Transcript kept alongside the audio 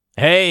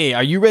Hey,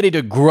 are you ready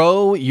to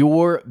grow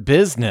your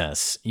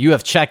business? You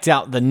have checked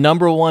out the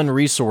number one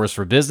resource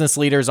for business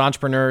leaders,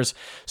 entrepreneurs,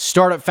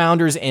 startup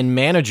founders, and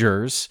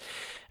managers.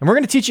 And we're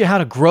going to teach you how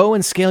to grow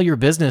and scale your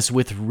business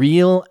with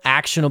real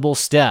actionable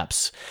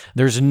steps.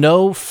 There's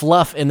no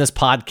fluff in this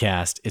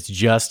podcast. It's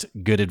just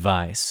good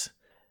advice.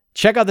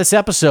 Check out this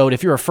episode.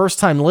 If you're a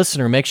first-time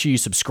listener, make sure you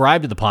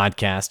subscribe to the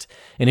podcast.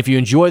 And if you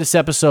enjoy this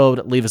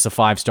episode, leave us a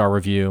 5-star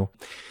review.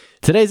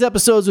 Today's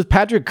episode is with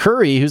Patrick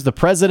Curry, who's the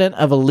president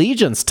of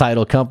Allegiance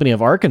Title Company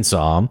of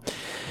Arkansas.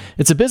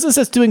 It's a business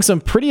that's doing some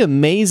pretty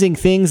amazing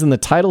things in the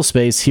title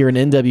space here in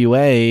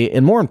NWA,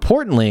 and more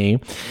importantly,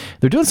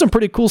 they're doing some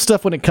pretty cool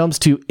stuff when it comes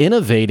to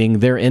innovating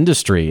their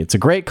industry. It's a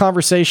great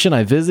conversation.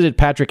 I visited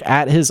Patrick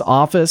at his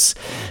office.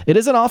 It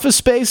is an office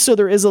space, so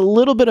there is a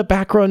little bit of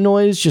background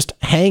noise. Just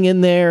hang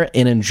in there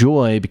and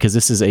enjoy, because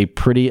this is a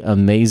pretty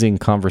amazing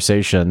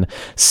conversation.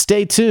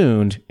 Stay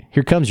tuned.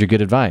 Here comes your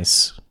good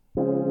advice.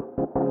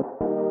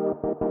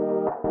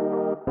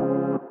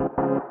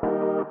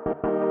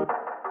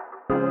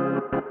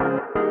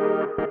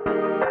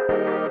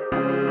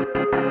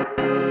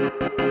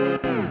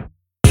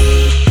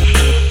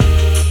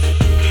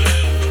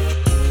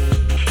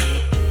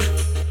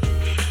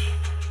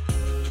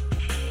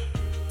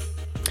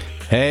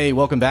 Hey,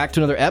 welcome back to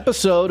another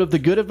episode of the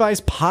Good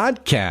Advice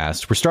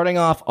Podcast. We're starting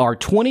off our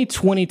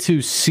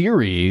 2022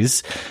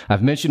 series.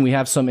 I've mentioned we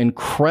have some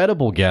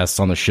incredible guests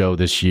on the show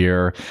this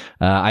year.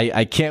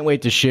 I can't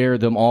wait to share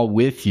them all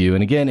with you.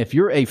 And again, if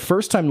you're a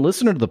first-time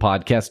listener to the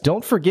podcast,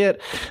 don't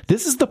forget,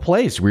 this is the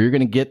place where you're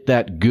going to get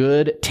that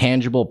good,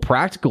 tangible,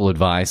 practical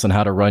advice on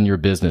how to run your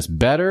business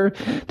better,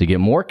 to get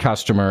more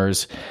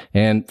customers,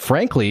 and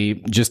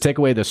frankly, just take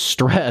away the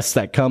stress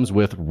that comes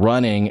with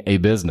running a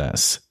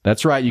business.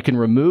 That's right. You can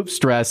remove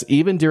stress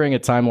even during a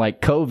time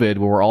like COVID,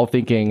 where we're all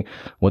thinking,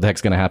 what the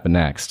heck's going to happen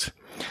next?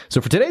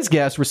 So for today's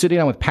guest, we're sitting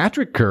down with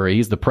Patrick Curry.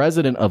 He's the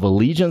president of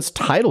Allegiance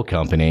Title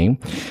Company.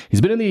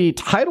 He's been in the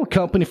title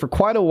company for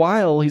quite a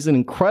while. He's an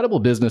incredible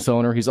business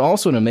owner. He's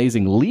also an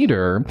amazing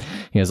leader.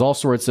 He has all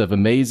sorts of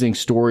amazing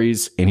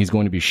stories, and he's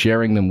going to be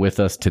sharing them with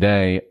us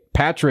today.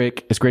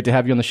 Patrick, it's great to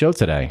have you on the show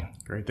today.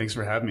 Great. Thanks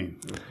for having me.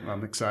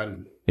 I'm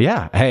excited.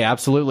 Yeah. Hey,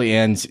 absolutely.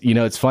 And, you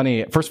know, it's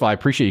funny. First of all, I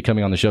appreciate you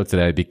coming on the show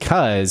today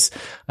because,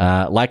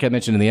 like I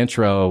mentioned in the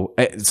intro,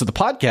 so the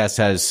podcast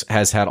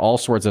has had all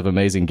sorts of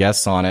amazing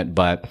guests on it.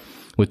 But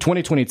with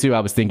 2022, I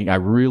was thinking I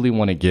really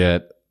want to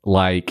get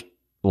like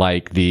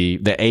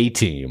the A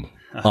team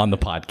on the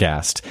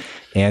podcast.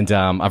 And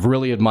I've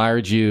really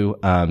admired you.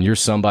 You're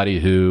somebody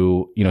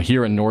who, you know,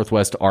 here in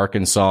Northwest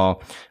Arkansas,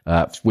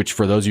 which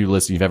for those of you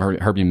listening, you've ever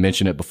heard me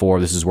mention it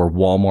before, this is where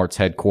Walmart's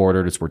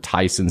headquartered. It's where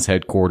Tyson's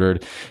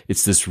headquartered.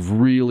 It's this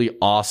really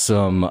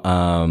awesome,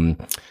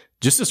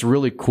 just this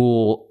really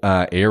cool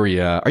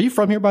area. Are you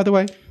from here, by the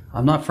way?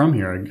 I'm not from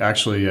here.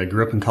 I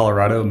grew up in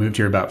Colorado, moved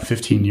here about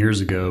 15 years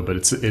ago, but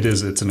it's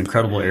an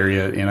incredible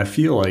area. And I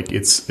feel like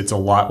it's a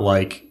lot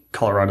like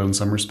Colorado in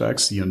some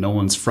respects. You know, no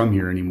one's from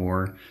here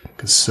anymore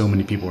because so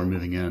many people are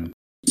moving in.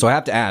 So I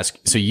have to ask,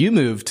 so you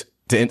moved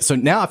to, so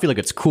now I feel like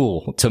it's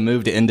cool to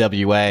move to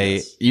NWA.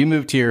 Yes. You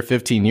moved here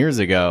 15 years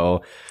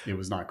ago. It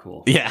was not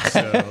cool.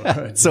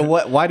 Yeah. So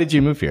why did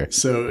you move here?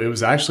 So it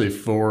was actually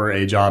for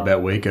a job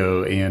at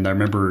Waco. And I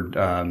remember,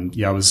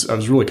 I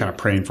was really kind of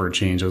praying for a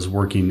change. I was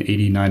working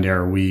 80,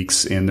 90-hour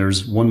weeks. And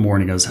there's one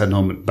morning I was heading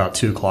home at about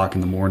 2:00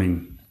 in the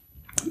morning.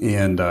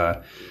 And,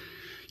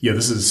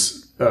 this is,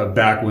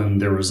 back when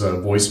there was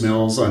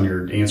voicemails on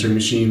your answering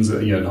machines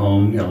that you had at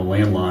home, a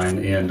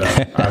landline, and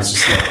I was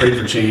just praying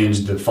for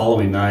change. The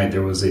following night,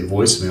 there was a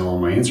voicemail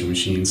on my answering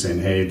machine saying,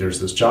 "Hey,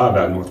 there's this job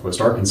out in Northwest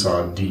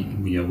Arkansas. Would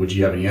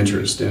you have any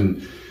interest?"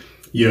 And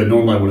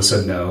normally I would have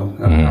said no.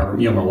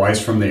 My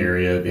wife's from the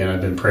area, and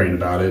I've been praying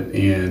about it,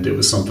 and it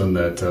was something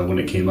that when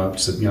it came up, I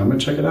said, I'm going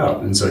to check it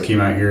out. And so I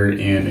came out here,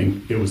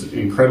 and it was an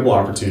incredible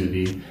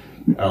opportunity.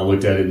 I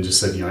looked at it and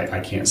just said, I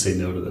can't say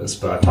no to this.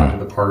 But I talked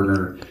to the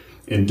partner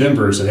in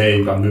Denver, said, "Hey,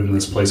 I'm moving to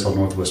this place called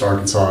Northwest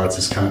Arkansas. It's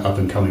this kind of up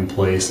and coming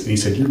place." And he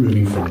said, "You're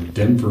moving from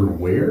Denver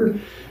where?"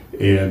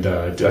 And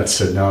I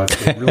said, "No,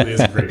 it really is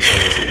a great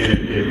place."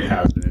 It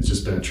has been. It's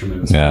just been a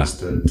tremendous place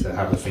to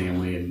have a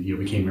family. And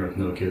we came here with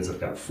no kids. I've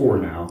got 4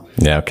 now.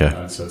 Yeah, okay.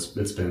 So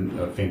it's been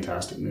a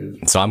fantastic move.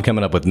 So I'm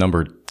coming up with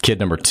kid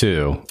number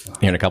 2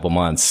 here in a couple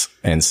months.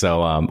 And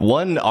so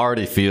 1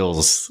 already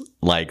feels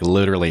like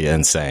literally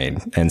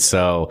insane. And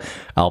so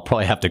I'll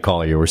probably have to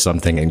call you or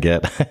something and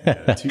get...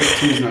 2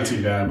 is not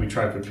too bad. We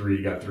tried for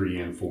 3, got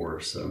 3 and 4.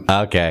 So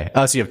okay.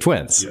 Oh, so you have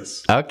twins?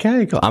 Yes.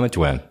 Okay, cool. I'm a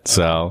twin.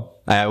 So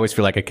I always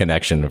feel like a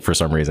connection for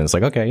some reason. It's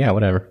like, okay, yeah,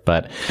 whatever.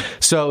 But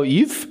so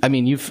you've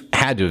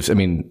had to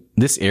have,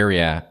 this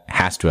area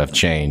has to have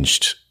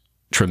changed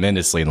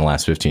tremendously in the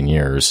last 15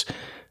 years.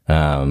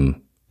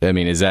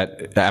 Is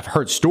that, I've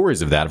heard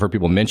stories of that. I've heard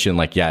people mention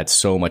it's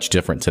so much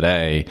different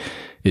today.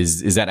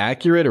 Is that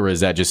accurate, or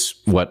is that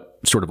just what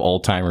sort of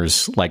old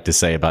timers like to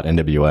say about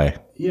NWA?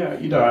 Yeah,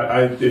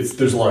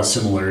 there's a lot of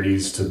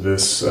similarities to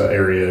this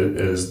area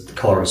as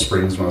Colorado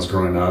Springs when I was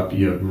growing up.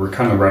 We're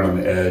kind of right on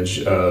the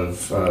edge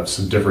of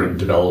some different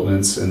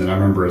developments. And then I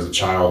remember as a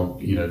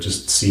child,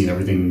 just seeing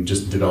everything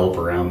just develop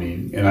around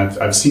me. And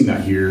I've seen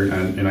that here,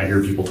 and I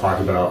hear people talk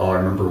about, I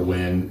remember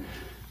when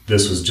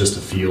this was just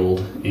a field.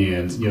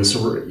 And,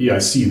 I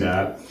see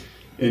that.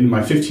 In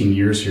my 15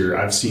 years here,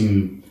 I've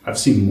seen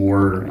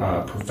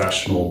more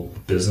professional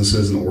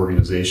businesses and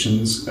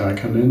organizations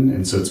come in,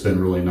 and so it's been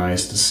really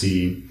nice to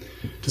see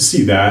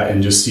that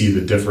and just see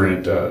the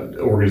different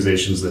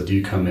organizations that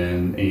do come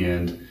in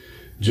and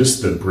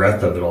just the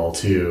breadth of it all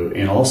too,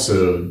 and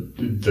also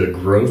the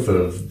growth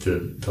of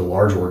the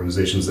large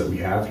organizations that we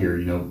have here.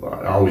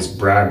 I always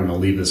brag when I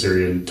leave this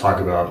area and talk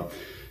about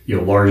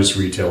largest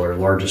retailer,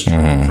 largest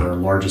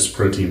firm, largest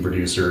protein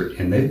producer,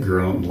 and they've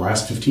grown. The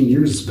last 15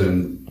 years has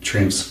been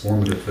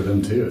transformative for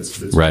them too.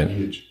 It's right.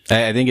 Huge.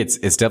 I think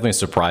it's definitely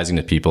surprising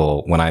to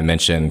people when I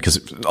mention,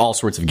 because all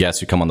sorts of guests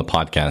who come on the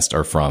podcast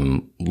are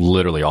from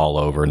literally all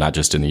over, not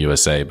just in the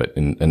USA, but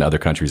in other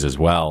countries as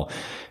well.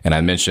 And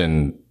I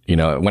mention,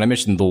 when I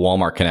mentioned the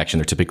Walmart connection,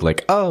 they're typically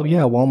like, oh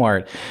yeah,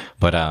 Walmart.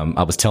 But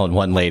I was telling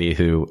one lady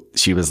who,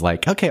 she was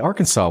like, okay,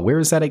 Arkansas, where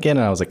is that again?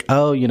 And I was like,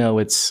 oh,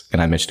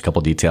 and I mentioned a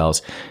couple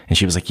details, and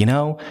she was like,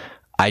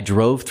 I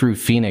drove through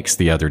Phoenix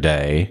the other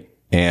day,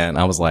 and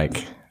I was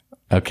like,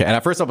 okay. And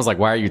at first I was like,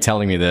 why are you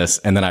telling me this?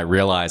 And then I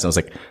realized, I was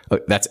like, oh,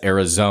 that's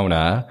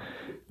Arizona,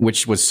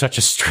 which was such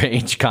a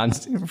strange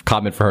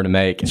comment for her to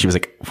make. And she was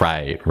like,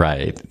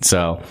 right.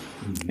 So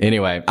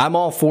anyway, I'm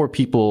all for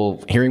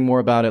people hearing more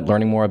about it,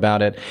 learning more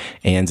about it.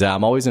 And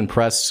I'm always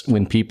impressed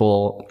when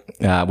people,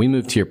 we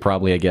moved here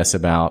probably, I guess,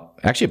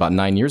 about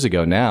 9 years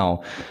ago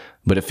now,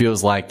 but it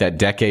feels like that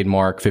decade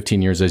mark,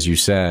 15 years, as you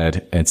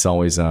said. It's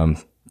always,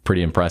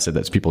 pretty impressive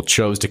that people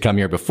chose to come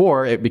here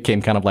before it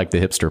became kind of like the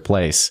hipster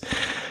place.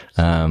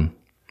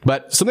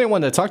 But something I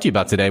wanted to talk to you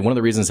about today, one of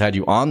the reasons I had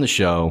you on the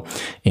show,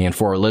 and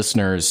for our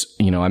listeners,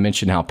 I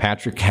mentioned how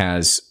Patrick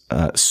has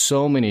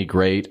so many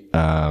great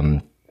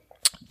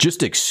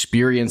just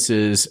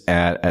experiences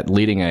at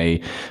leading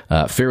a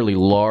fairly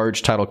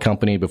large title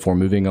company before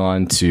moving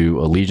on to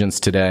Allegiance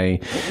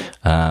today.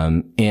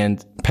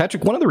 And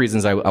Patrick, one of the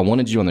reasons I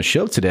wanted you on the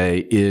show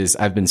today is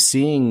I've been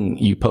seeing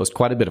you post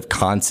quite a bit of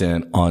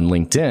content on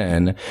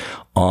LinkedIn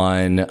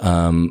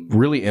on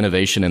really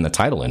innovation in the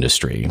title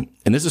industry.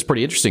 And this is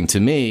pretty interesting to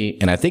me,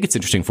 and I think it's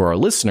interesting for our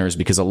listeners,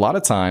 because a lot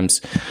of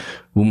times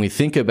when we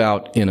think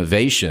about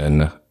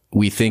innovation,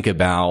 we think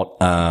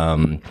about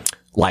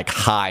like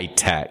high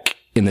tech,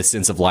 in the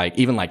sense of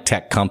even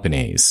tech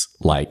companies,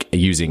 like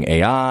using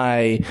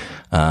AI,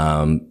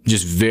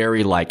 just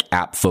very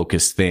app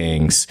focused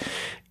things.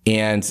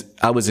 And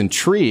I was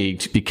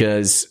intrigued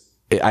because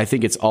I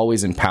think it's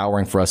always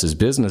empowering for us as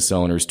business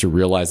owners to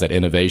realize that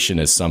innovation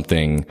is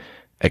something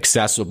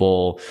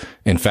accessible.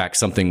 In fact,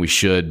 something we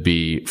should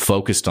be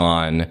focused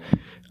on,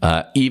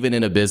 even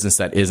in a business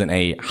that isn't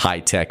a high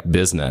tech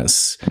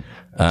business.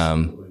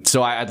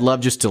 So I'd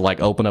love just to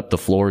open up the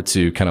floor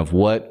to kind of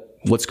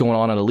what's going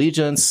on at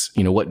Allegiance,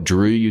 what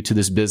drew you to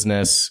this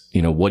business,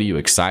 what are you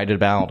excited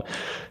about?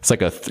 It's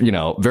like a,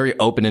 very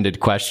open-ended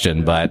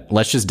question, but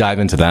let's just dive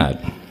into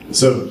that.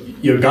 So,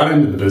 got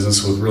into the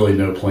business with really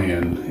no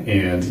plan,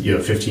 and,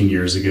 15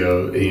 years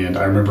ago, and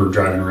I remember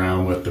driving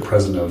around with the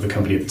president of the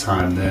company at the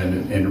time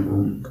then,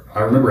 and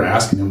I remember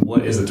asking him,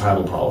 what is the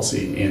title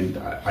policy? And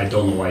I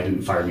don't know why he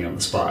didn't fire me on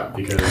the spot,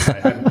 because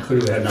I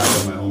clearly had not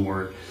done my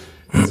homework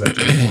as I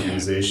joined the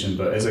organization.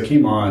 But as I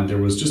came on, there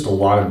was just a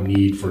lot of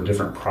need for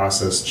different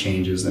process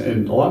changes.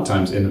 And a lot of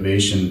times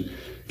innovation,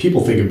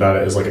 people think about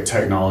it as like a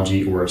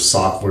technology or a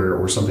software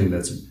or something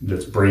that's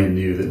brand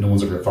new that no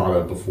one's ever thought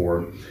of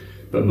before.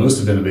 But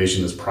most of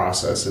innovation is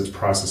process. It's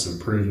process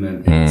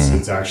improvement.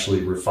 It's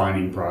actually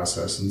refining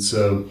process. And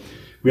so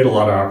we had a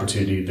lot of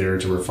opportunity there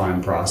to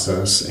refine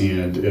process.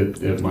 And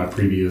at my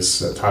previous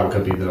title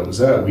company that I was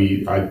at,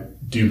 I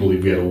do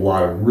believe we had a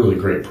lot of really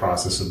great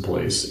process in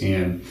place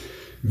and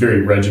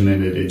very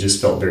regimented. It just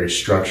felt very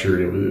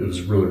structured. It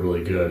was really,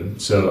 really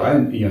good. So I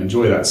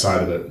enjoy that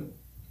side of it.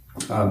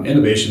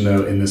 Innovation,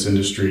 though, in this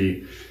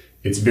industry,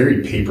 it's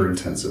very paper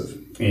intensive.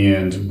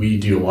 And we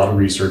do a lot of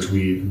research.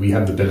 We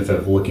have the benefit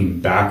of looking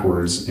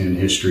backwards in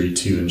history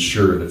to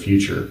ensure the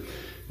future,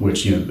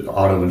 which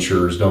auto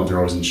insurers don't. They're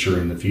always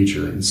insuring the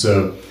future. And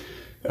so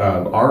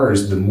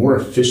ours, the more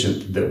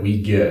efficient that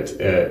we get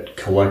at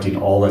collecting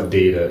all that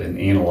data and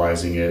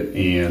analyzing it,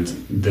 and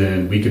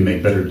then we can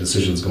make better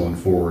decisions going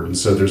forward. And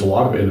so there's a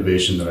lot of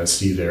innovation that I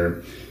see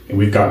there. And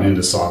we've gotten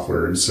into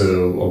software. And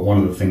so one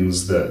of the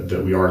things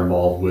that we are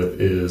involved with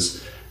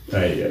is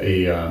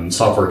a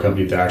software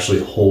company that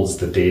actually holds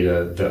the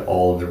data that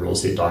all of the real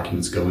estate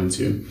documents go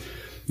into.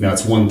 Now,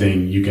 it's one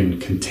thing, you can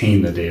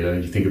contain the data.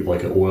 You think of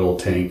like an oil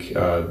tank,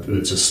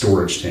 it's a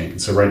storage tank.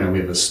 And so right now we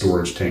have a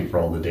storage tank for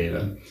all the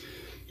data.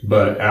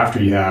 But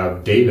after you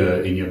have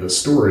data and you have the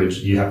storage,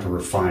 you have to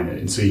refine it.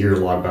 And so you hear a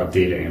lot about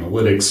data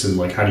analytics and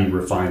like how do you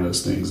refine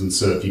those things. And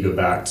so if you go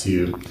back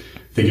to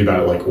thinking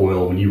about it like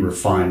oil. When you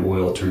refine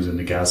oil, it turns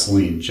into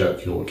gasoline,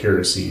 jet fuel,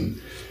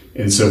 kerosene.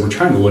 And so we're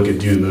trying to look at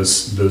doing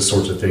those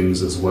sorts of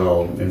things as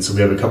well. And so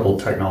we have a couple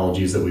of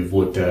technologies that we've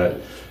looked at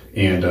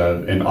and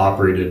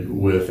operated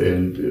with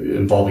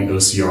involving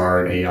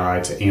OCR and AI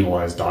to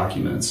analyze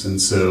documents.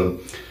 And so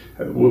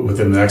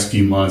within the next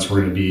few months, we're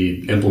going to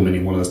be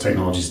implementing one of those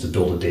technologies to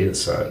build a data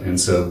set. And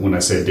so when I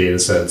say data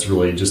set, it's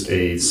really just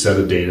a set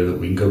of data that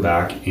we can go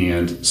back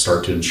and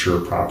start to insure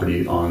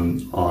property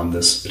on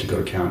this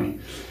particular county.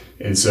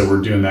 And so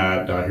we're doing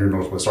that here in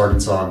Northwest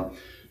Arkansas.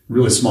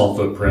 Really small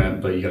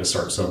footprint, but you got to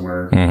start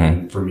somewhere.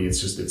 And for me,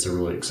 it's a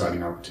really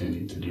exciting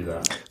opportunity to do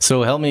that.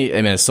 So help me,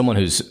 as someone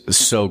who's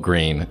so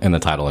green in the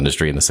title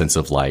industry, in the sense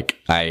of like,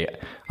 I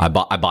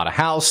bought a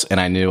house and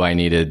I knew I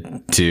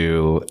needed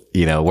to,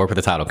 work with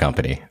a title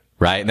company.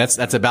 Right. And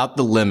that's about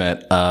the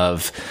limit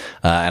of,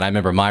 and I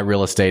remember my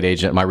real estate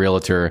agent, my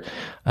realtor,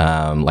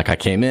 I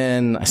came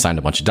in, I signed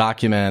a bunch of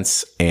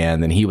documents,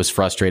 and then he was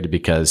frustrated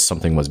because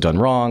something was done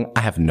wrong.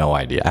 I have no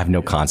idea. I have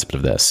no concept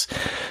of this.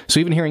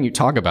 So even hearing you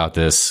talk about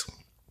this,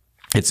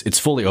 it's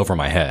fully over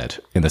my head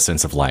in the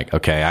sense of like,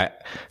 okay,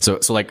 so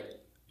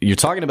you're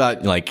talking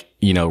about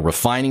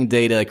refining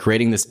data,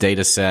 creating this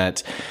data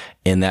set,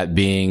 and that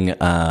being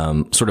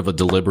sort of a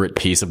deliberate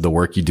piece of the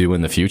work you do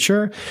in the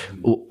future.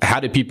 How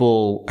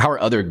are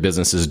other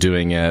businesses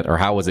doing it, or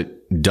how was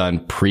it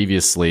done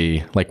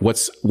previously? Like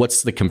what's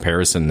the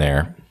comparison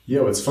there?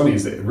 Yeah, what's funny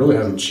is that it really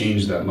hasn't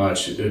changed that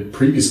much.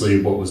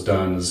 Previously, what was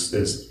done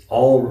is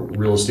all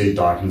real estate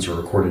documents are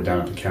recorded down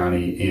at the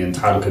county, and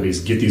title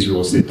companies get these real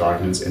estate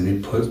documents and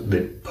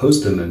they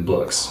post them in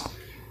books.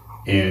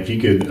 And if you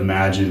could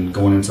imagine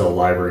going into a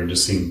library and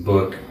just seeing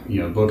book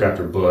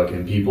after book,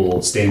 and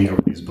people standing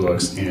over these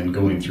books and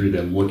going through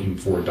them looking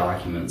for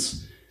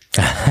documents,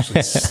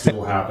 actually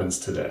still happens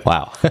today.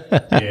 Wow.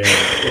 And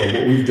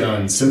what we've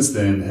done since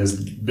then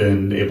has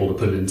been able to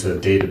put it into a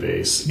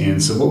database.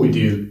 And so what we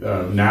do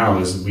now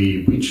is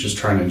we just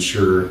try to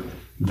ensure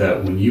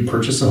that when you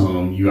purchase a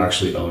home, you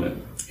actually own it.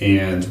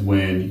 And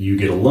when you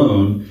get a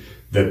loan,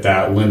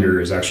 that lender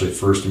is actually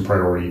first in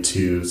priority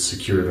to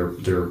secure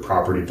their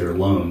property, their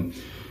loan.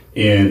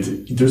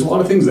 And there's a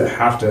lot of things that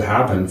have to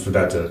happen for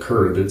that to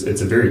occur.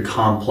 It's a very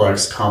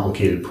complex,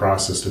 complicated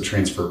process to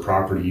transfer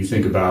property. You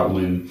think about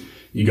when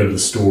you go to the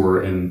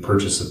store and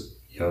purchase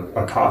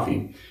a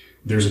coffee.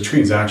 There's a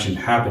transaction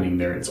happening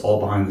there. It's all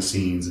behind the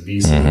scenes.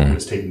 Visa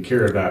is taking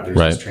care of that. There's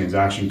this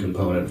transaction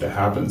component that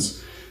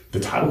happens.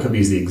 The title company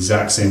is the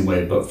exact same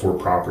way, but for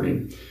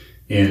property.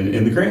 And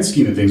in the grand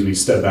scheme of things, when you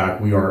step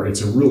back,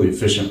 it's a really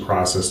efficient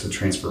process to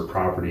transfer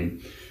property.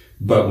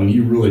 But when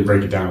you really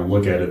break it down and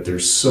look at it,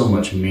 there's so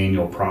much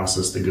manual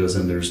process that goes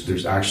in.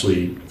 There's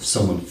actually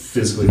someone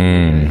physically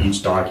looking at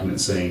each document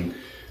saying,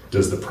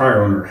 does the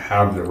prior owner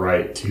have the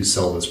right to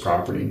sell this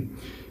property?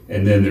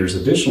 And then there's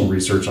additional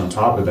research on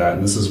top of that.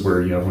 And this is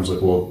where, everyone's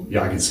like, well,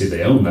 yeah, I can see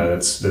they own that.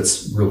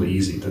 That's really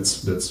easy.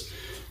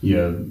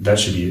 That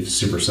should be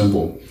super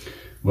simple.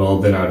 Well,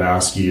 then I'd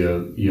ask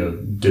you,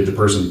 did the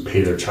person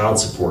pay their child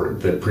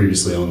support that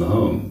previously owned the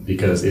home?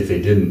 Because if they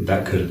didn't,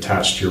 that could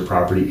attach to your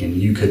property and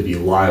you could be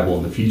liable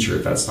in the future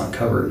if that's not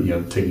covered,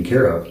 taken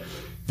care of.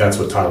 That's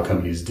what title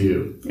companies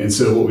do. And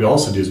so what we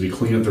also do is we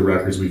clean up the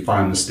records, we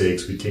find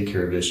mistakes, we take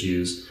care of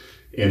issues.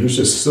 And there's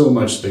just so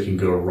much that can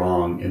go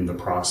wrong in the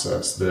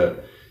process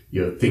that,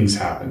 things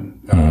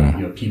happen,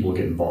 people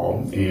get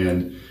involved,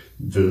 and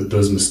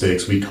those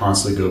mistakes, we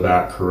constantly go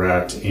back,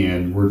 correct,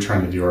 and we're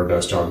trying to do our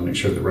best job to make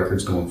sure the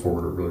records going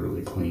forward are really,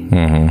 really clean.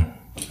 And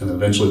then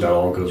eventually that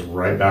all goes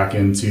right back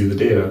into the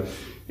data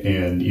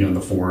and, in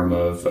the form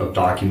of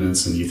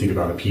documents. And you think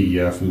about a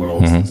PDF and what all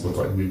those things look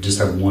like. We just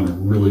have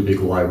one really big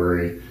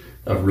library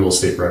of real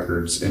estate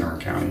records in our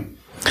county.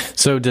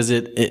 So does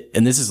it,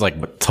 and this is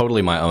like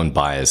totally my own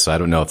bias, so I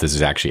don't know if this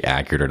is actually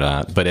accurate or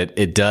not, but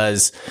it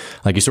does,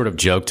 like you sort of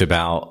joked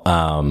about,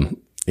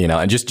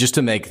 and just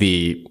to make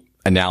the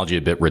analogy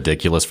a bit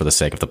ridiculous for the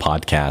sake of the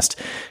podcast,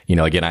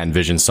 again, I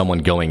envision someone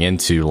going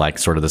into like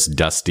sort of this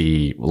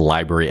dusty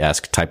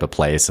library-esque type of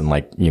place, and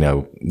like,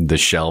 the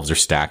shelves are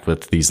stacked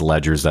with these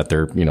ledgers that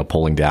they're,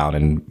 pulling down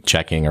and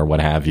checking or what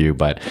have you.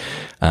 But,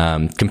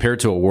 compared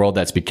to a world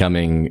that's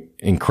becoming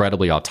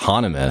incredibly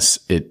autonomous,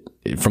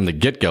 from the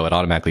get-go, it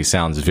automatically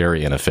sounds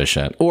very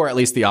inefficient, or at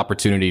least the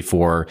opportunity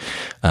for,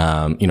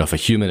 if a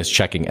human is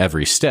checking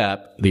every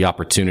step, the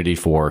opportunity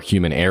for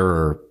human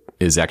error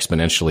is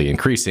exponentially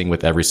increasing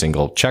with every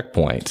single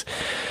checkpoint.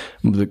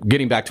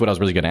 Getting back to what I was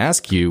really going to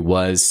ask you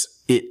was,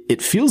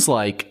 it feels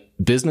like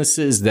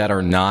businesses that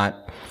are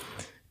not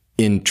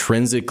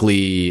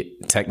intrinsically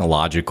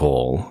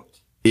technological,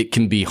 it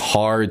can be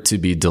hard to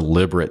be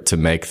deliberate to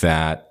make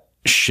that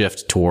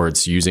shift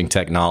towards using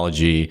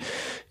technology,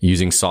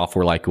 using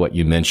software like what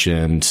you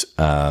mentioned,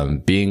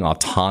 being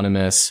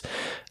autonomous.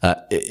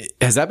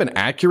 Has that been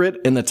accurate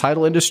in the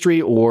title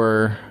industry,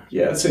 or?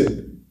 Yeah, I'd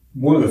say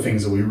one of the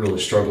things that we really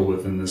struggle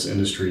with in this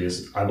industry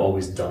is I've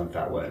always done it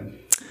that way.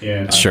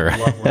 And sure. I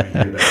love when I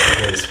hear that,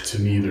 because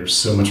to me, there's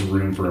so much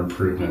room for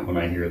improvement when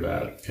I hear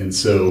that. And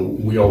so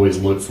we always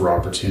look for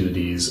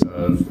opportunities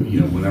of,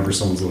 whenever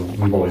someone's like,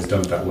 we've always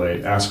done it that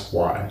way, ask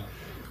why.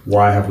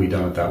 Why have we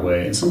done it that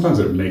way? And sometimes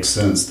it makes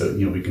sense that,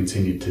 we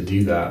continue to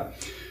do that.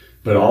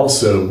 But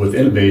also with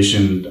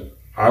innovation,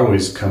 I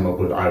always come up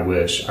with, I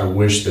wish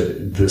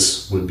that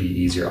this would be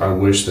easier. I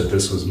wish that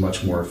this was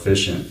much more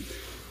efficient.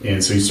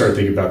 And so you start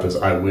thinking about those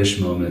I wish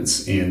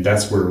moments, and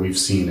that's where we've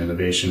seen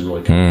innovation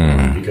really come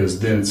from, because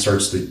then it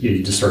starts to,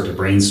 you just start to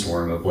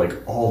brainstorm of like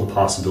all the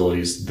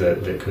possibilities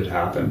that could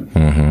happen.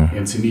 Mm-hmm.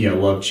 And to me, I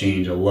love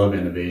change. I love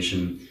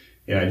innovation.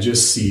 And I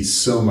just see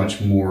so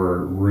much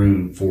more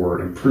room for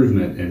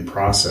improvement in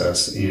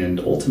process. And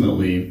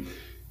ultimately,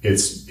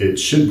 it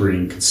should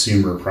bring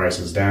consumer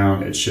prices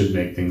down. It should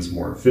make things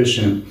more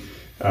efficient.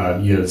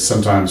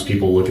 Sometimes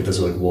people look at this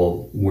like,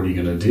 well, what are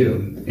you going to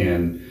do?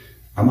 And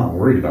I'm not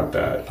worried about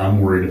that.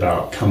 I'm worried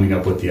about coming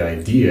up with the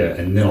idea,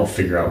 and then I'll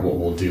figure out what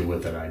we'll do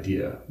with that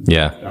idea.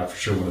 Yeah. For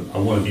sure. I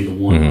want to be the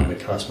one on the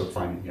cusp of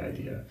finding the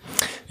idea.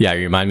 Yeah.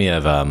 You remind me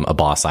of a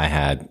boss I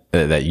had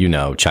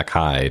that, Chuck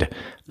Hyde.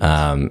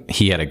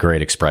 He had a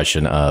great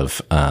expression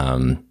of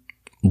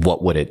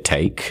what would it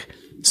take?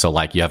 So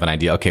like you have an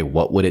idea, okay,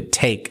 what would it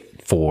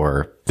take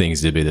for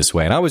things to be this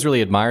way? And I always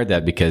really admired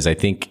that, because I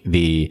think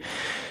the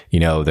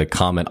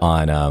comment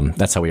on,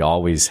 that's how we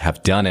always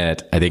have done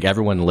it. I think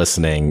everyone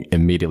listening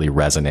immediately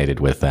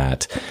resonated with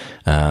that.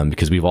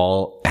 Because we've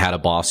all had a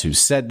boss who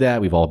said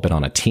that. We've all been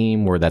on a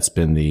team where that's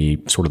been the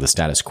sort of the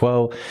status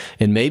quo.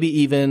 And maybe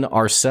even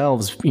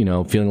ourselves, feeling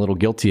a little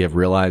guilty of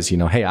realized,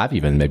 hey, I've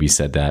even maybe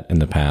said that in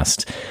the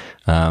past.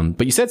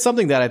 But you said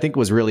something that I think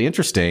was really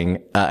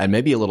interesting, and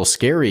maybe a little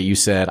scary. You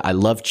said, I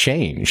love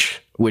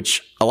change,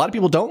 which a lot of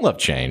people don't love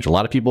change. A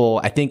lot of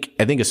people, I think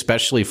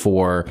especially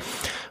for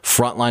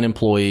frontline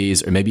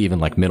employees, or maybe even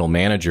like middle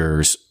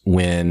managers,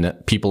 when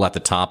people at the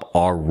top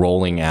are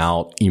rolling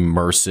out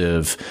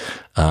immersive,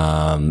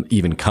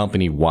 even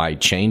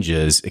company-wide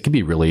changes, it can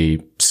be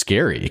really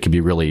scary. It can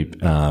be really,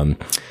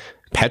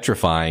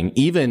 petrifying.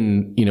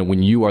 Even,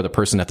 when you are the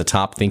person at the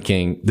top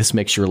thinking this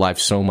makes your life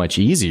so much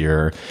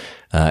easier,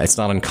 it's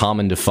not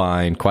uncommon to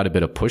find quite a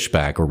bit of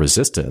pushback or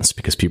resistance,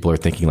 because people are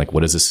thinking like,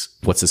 what's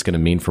this going to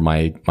mean for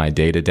my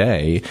day to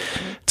day?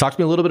 Talk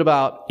to me a little bit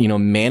about,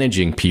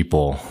 managing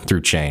people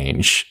through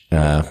change.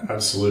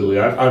 Absolutely.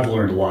 I've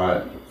learned a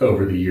lot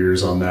over the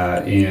years on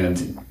that.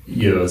 And,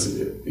 as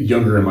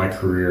younger in my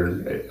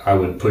career, I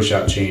would push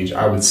out change.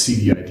 I would see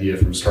the idea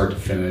from start to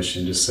finish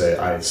and just say,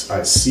 I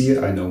see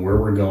it. I know where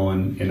we're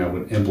going, and I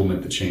would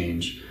implement the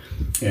change.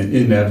 And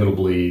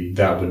inevitably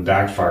that would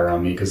backfire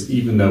on me, because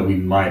even though it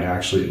might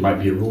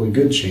be a really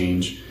good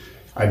change,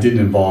 I didn't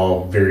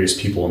involve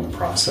various people in the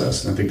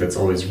process. And I think that's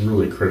always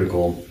really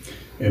critical.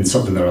 And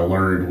something that I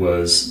learned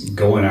was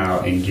going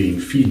out and getting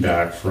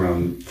feedback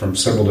from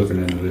several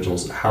different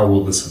individuals. How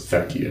will this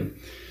affect you?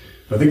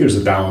 I think there's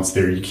a balance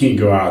there. You can't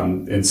go out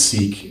and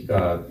seek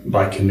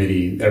by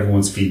committee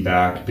everyone's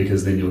feedback,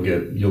 because then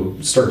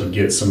you'll start to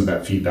get some of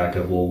that feedback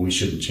of, well, we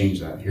shouldn't change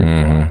that here.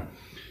 Mm-hmm.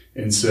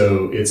 And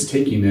so it's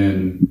taking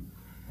in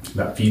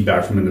that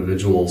feedback from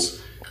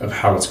individuals of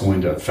how it's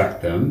going to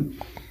affect them,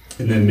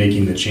 and then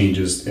making the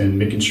changes and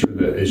making sure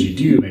that as you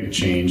do make a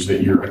change,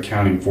 that you're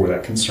accounting for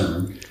that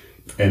concern,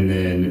 and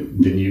then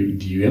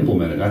you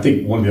implement it. And I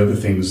think one of the other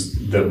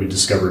things that we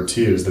discovered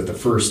too is that the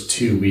first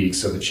 2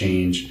 weeks of a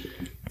change,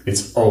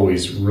 it's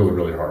always really,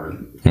 really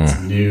hard. It's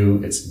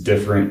new, it's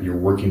different. You're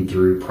working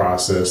through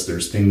process.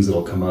 There's things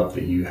that'll come up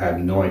that you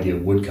had no idea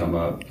would come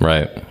up.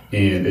 Right.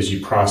 And as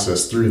you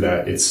process through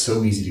that, it's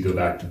so easy to go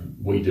back to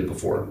what you did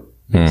before.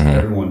 Mm-hmm.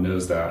 Everyone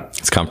knows that.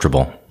 It's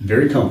comfortable.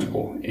 Very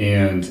comfortable.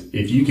 And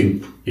if you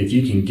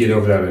can get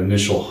over that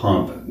initial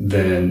hump,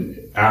 then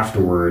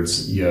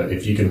afterwards,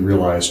 if you can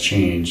realize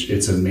change,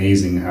 it's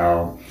amazing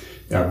how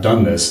I've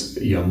done this,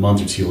 a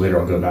month or two later,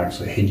 I'll go back and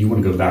say, hey, do you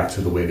want to go back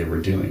to the way we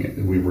were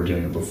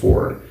doing it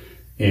before?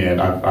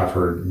 And I've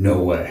heard,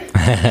 no way.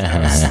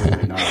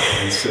 Absolutely not.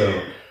 And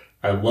so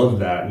I love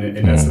that.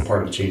 And that's the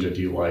part of the change I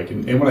do like.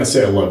 And when I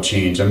say I love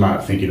change, I'm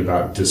not thinking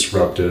about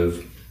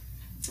disruptive,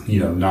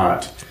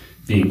 not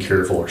being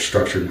careful or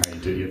structured in how you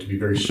do it. You have to be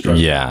very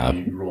structured. Yeah.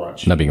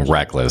 Not being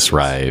reckless,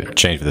 right?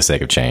 Change for the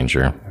sake of change.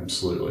 Or...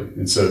 Absolutely.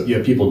 And so,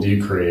 people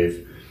do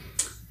crave,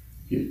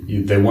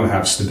 they want to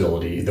have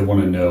stability. They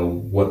want to know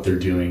what they're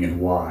doing and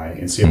why.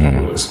 And so you have to be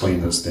able to explain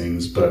those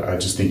things. But I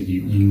just think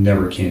you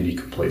never can be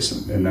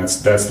complacent. And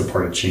that's the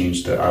part of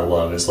change that I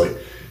love, is like,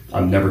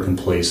 I'm never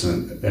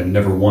complacent and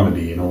never want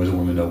to be, and always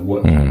want to know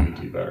what can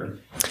we do better.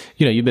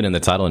 You've been in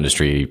the title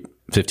industry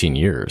 15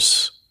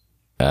 years.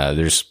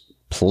 There's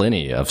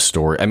plenty of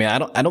story. I mean,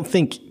 I don't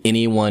think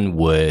anyone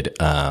would,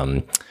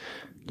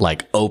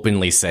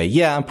 openly say,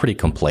 yeah, I'm pretty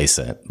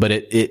complacent, but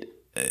it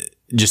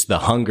just the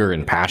hunger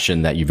and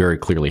passion that you very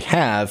clearly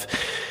have,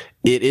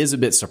 it is a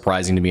bit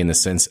surprising to me in the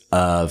sense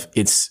of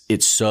it's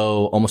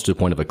so almost to the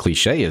point of a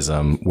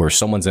clicheism, where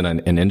someone's in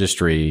an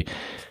industry,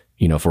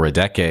 for a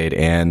decade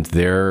and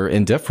they're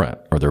indifferent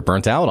or they're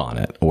burnt out on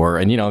it.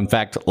 And in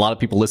fact, a lot of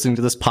people listening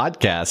to this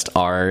podcast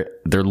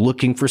they're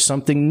looking for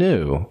something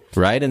new,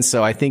 right? And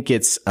so I think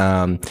it's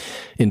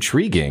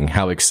intriguing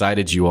how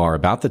excited you are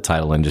about the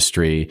title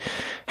industry.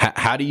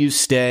 How do you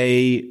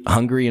stay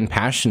hungry and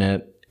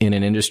passionate in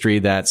an industry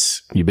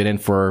you've been in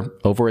for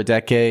over a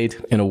decade,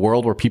 in a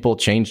world where people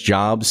change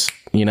jobs,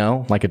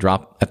 like at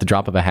the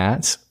drop of a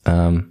hat?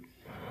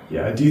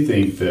 Yeah, I do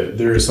think that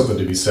there is something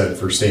to be said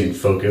for staying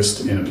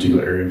focused in a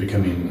particular area and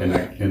becoming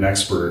an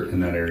expert in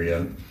that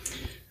area.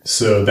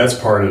 So that's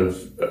part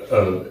of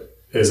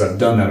as I've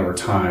done that over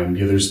time,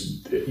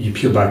 you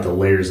peel back the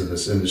layers of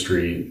this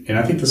industry. And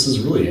I think this is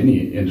really any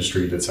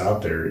industry that's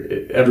out there.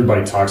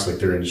 Everybody talks like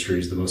their industry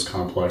is the most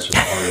complex or the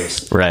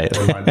hardest. Right.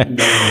 No one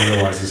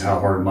realizes how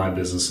hard my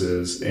business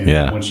is.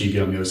 And once you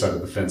get on the other side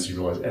of the fence, you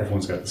realize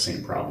everyone's got the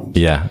same problems.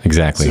 Yeah,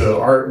 exactly.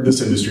 So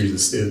this industry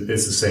is the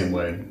same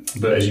way.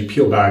 But as you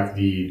peel back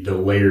the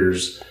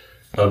layers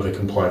of the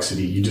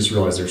complexity, you just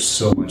realize there's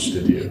so much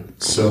to do,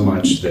 so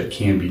much that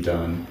can be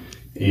done.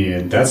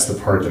 And that's the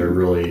part that I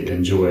really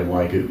enjoy and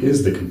like. It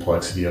is the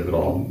complexity of it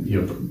all.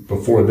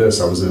 Before this,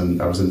 I was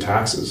in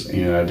taxes,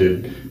 and I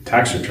did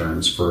tax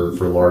returns for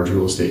large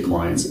real estate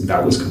clients.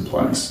 That was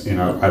complex, and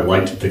I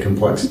liked the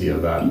complexity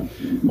of that. I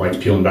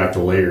liked peeling back the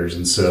layers,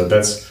 and so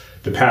that's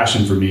the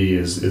passion for me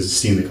is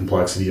seeing the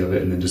complexity of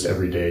it, and then just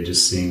every day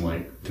just seeing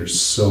like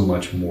there's so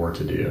much more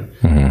to do,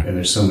 and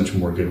there's so much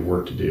more good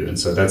work to do, and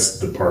so that's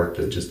the part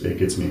that it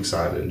gets me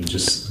excited, and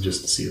just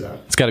to see that.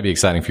 It's got to be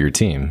exciting for your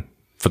team.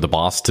 For the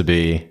boss to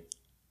be,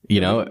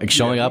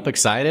 showing up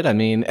excited. I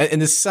mean, and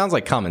this sounds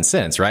like common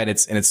sense, right?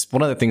 It's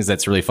one of the things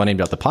that's really funny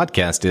about the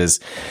podcast is,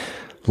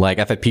 like,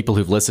 I've had people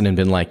who've listened and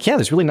been like, yeah,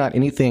 there's really not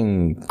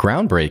anything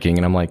groundbreaking.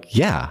 And I'm like,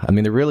 yeah, I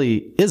mean, there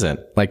really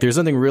isn't. Like, there's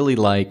something really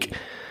like,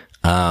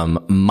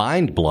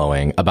 mind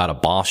blowing about a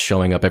boss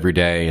showing up every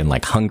day and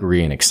like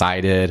hungry and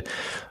excited.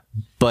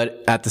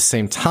 But at the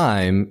same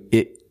time,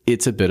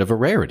 it's a bit of a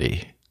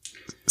rarity.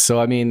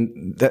 So, I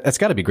mean, that's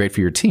got to be great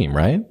for your team,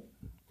 right?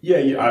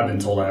 Yeah, I've been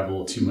told I have a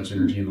little too much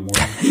energy in the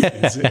morning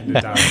and sitting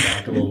it down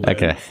back a little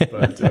bit. Okay.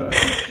 But,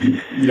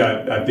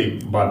 I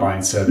think my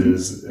mindset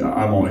is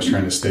I'm always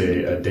trying to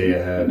stay a day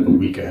ahead, a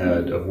week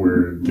ahead of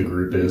where the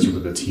group is or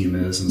where the team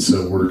is. And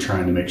so we're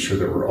trying to make sure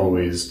that we're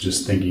always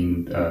just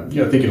thinking a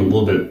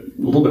little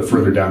bit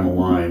further down the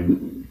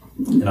line.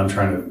 And I'm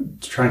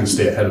trying to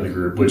stay ahead of the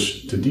group,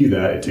 which to do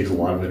that, it takes a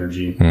lot of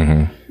energy.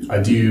 I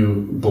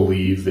do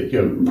believe that,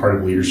 part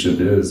of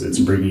leadership it's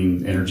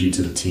bringing energy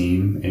to the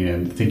team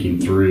and thinking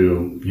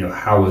through,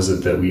 how is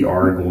it that we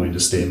are going to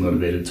stay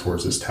motivated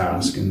towards this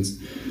task? And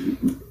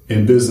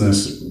in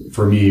business,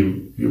 for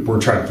me,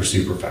 we're trying to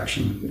pursue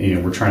perfection,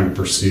 and we're trying to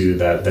pursue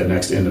that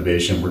next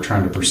innovation. We're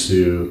trying to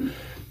pursue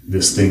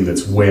this thing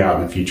that's way out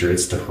in the future.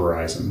 It's the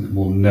horizon.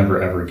 We'll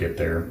never, ever get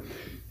there.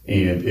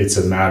 And it's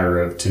a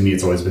matter of, to me,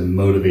 it's always been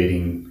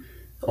motivating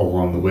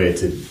along the way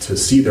to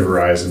see the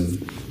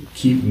horizon,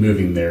 keep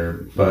moving there.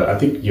 But I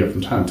think, from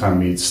time to time,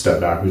 we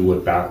step back, we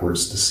look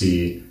backwards to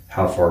see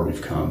how far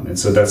we've come. And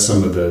so that's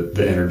some of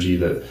the energy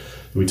that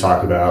we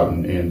talk about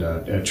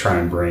and try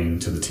and bring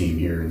to the team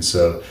here. And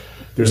so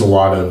there's a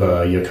lot of,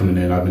 coming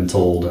in. I've been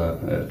told,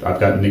 I've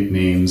got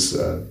nicknames,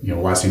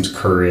 last name's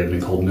Curry. I've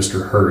been called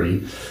Mr.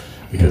 Hurry,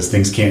 because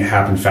things can't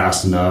happen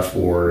fast enough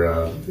or,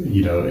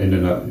 in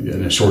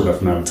a short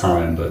enough amount of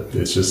time. But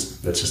that's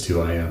just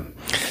who I am.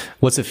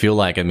 What's it feel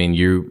like? I mean,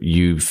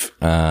 you've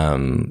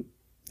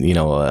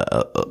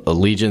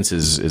Allegiance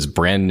is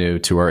brand new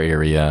to our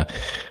area.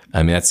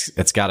 I mean,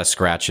 it's got to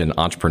scratch an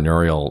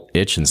entrepreneurial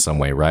itch in some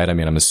way, right? I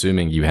mean, I'm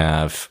assuming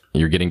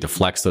you're getting to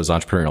flex those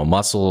entrepreneurial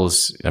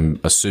muscles. I'm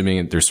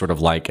assuming there's sort of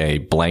like a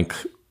blank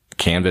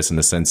canvas in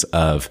the sense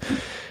of,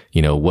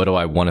 what do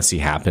I want to see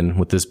happen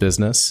with this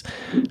business?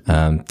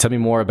 Tell me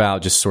more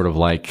about just sort of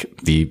like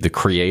the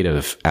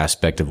creative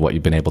aspect of what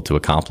you've been able to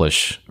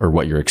accomplish or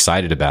what you're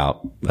excited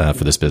about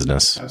for this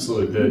business.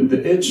 Absolutely.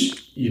 The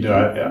itch,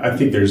 I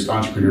think there's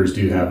entrepreneurs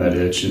do have that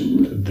itch,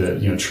 and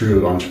that,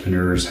 true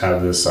entrepreneurs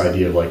have this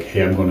idea of like,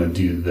 hey, I'm going to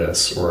do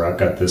this, or I've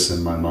got this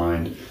in my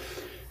mind.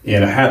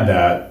 And I had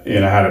that,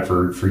 and I had it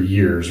for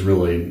years,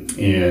 really.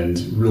 And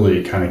really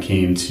it kind of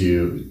came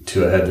to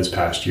a head this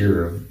past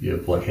year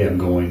of like, hey, I'm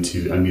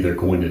either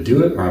going to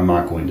do it or I'm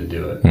not going to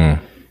do it.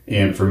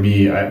 And for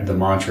me, the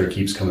mantra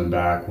keeps coming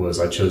back was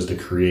I chose to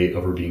create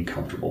over being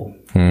comfortable.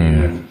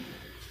 And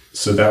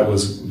so that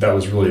was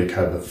really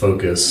kind of the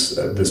focus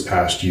this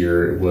past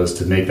year, was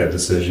to make that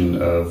decision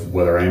of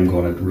whether I am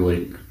going to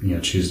really,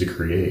 choose to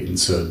create. And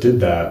so did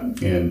that.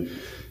 And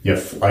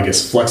I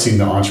guess flexing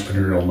the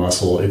entrepreneurial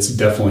muscle, it's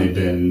definitely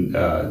been,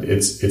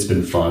 it's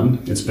been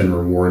fun. It's been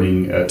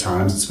rewarding at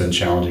times. It's been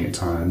challenging at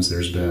times.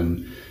 There's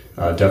been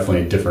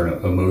definitely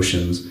different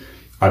emotions.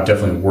 I've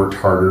definitely worked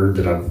harder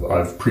than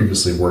I've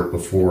previously worked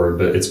before,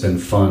 but it's been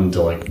fun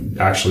to like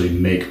actually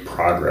make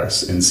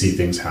progress and see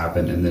things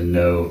happen, and then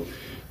know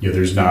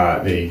there's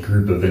not a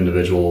group of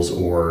individuals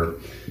or,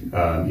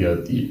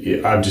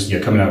 I'm just,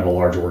 coming out of a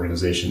large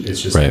organization.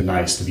 It's just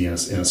nice to be in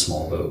a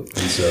small boat.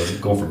 And so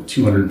going from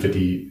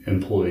 250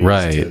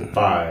 employees to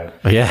 5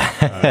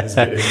 has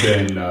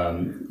been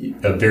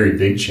a very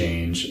big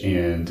change.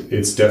 And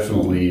it's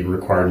definitely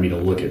required me to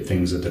look at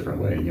things a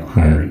different way.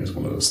 Hiring is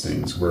one of those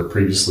things where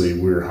previously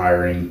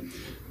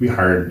we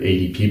hired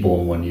 80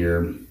 people in 1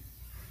 year.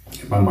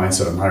 My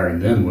mindset of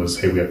hiring then was,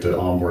 hey, we have to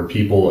onboard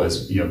people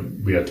as,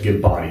 we have to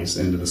get bodies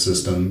into the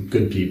system,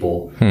 good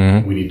people.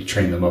 We need to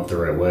train them up the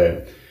right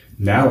way.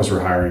 Now, as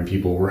we're hiring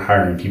people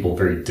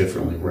very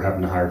differently. We're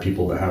having to hire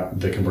people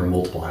that can wear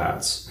multiple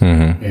hats.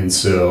 And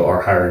so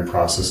our hiring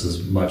process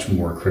is much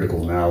more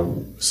critical now.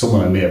 Someone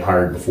I may have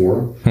hired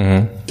before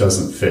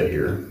doesn't fit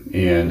here.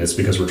 And it's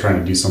because we're trying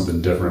to do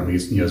something different.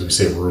 As we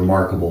say, we're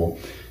remarkable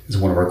is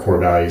one of our core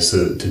values.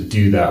 So to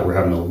do that, we're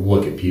having to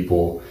look at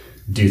people,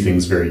 do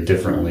things very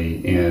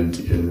differently, and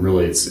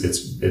really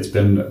that's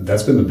been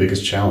the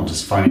biggest challenge,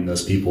 is finding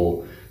those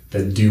people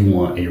that do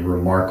want a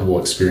remarkable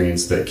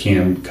experience, that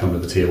can come to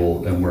the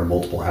table and wear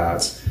multiple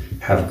hats,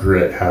 have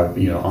grit, have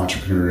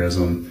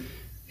entrepreneurism,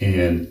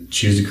 and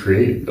choose to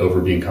create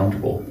over being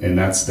comfortable. And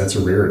that's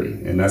a rarity,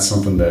 and that's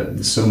something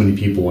that so many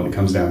people, when it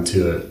comes down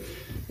to it,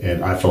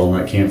 and I fell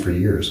in that camp for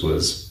years,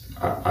 was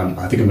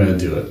I think I'm going to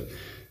do it.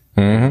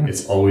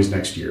 It's always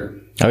next year.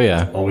 Oh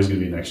yeah, it's always going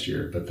to be next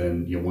year. But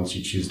then, once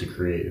you choose to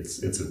create,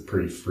 it's a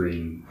pretty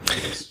freeing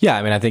place. Yeah,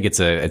 I mean, I think it's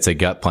a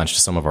gut punch to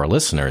some of our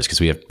listeners,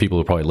 because we have people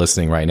who are probably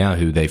listening right now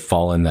who they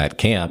fall in that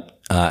camp.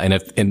 And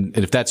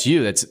if that's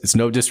you, it's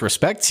no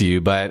disrespect to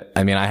you, but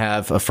I mean, I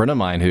have a friend of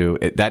mine who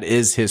that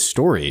is his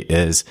story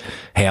is,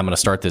 hey, I'm going to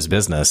start this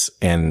business.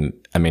 And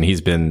I mean,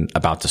 he's been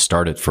about to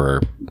start it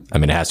for,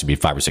 it has to be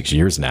 5 or 6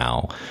 years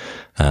now.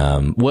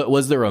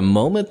 Was there a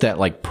moment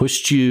that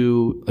pushed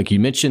you, like you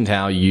mentioned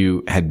how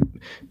you had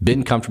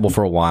been comfortable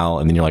for a while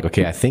and then you're like,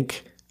 okay, I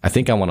think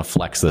I want to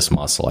flex this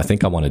muscle. I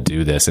think I want to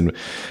do this. And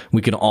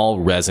we can all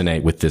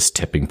resonate with this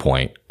tipping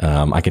point.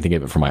 I can think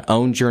of it from my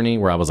own journey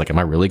where I was like, am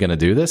I really going to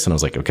do this? And I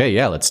was like, okay,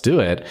 yeah, let's do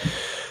it.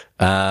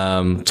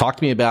 Talk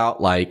to me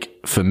about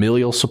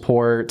familial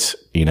support,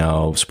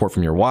 support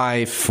from your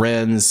wife,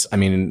 friends. I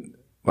mean,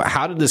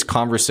 how did this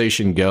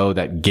conversation go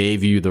that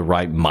gave you the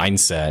right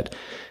mindset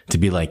to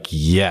be like,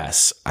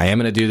 yes, I am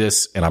going to do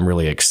this, and I'm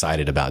really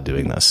excited about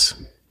doing this?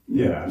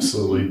 Yeah,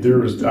 absolutely.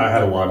 I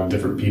had a lot of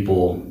different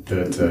people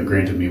that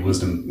granted me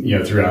wisdom,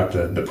 throughout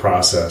the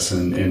process,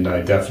 and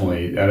I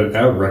definitely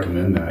I would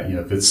recommend that.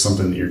 If it's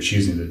something that you're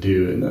choosing to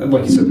do, and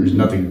like you said, there's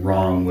nothing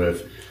wrong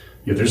with.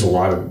 There's a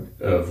lot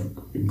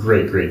of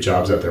great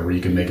jobs out there where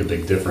you can make a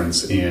big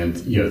difference, and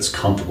it's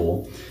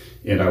comfortable.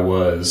 And I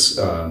was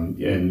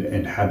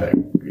and had that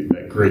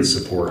great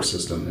support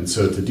system. And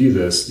so to do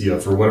this,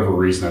 for whatever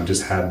reason, I've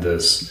just had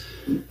this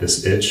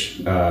itch,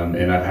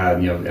 and I've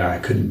had, I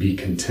couldn't be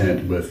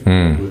content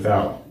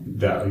without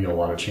that, a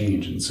lot of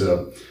change. And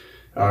so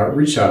I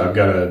reached out. I've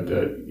got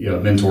a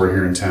mentor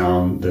here in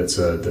town that's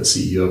the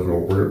CEO of an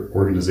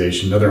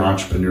organization, another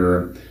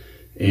entrepreneur.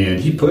 And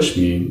he pushed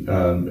me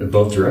in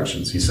both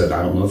directions. He said,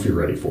 I don't know if you're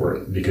ready for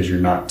it because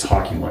you're not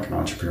talking like an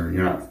entrepreneur.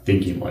 You're not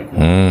thinking like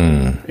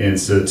one. And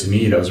so to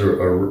me, that was a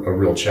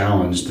real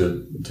challenge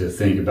to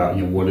think about,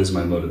 what is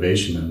my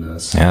motivation in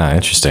this? Yeah,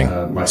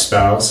 interesting. My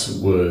spouse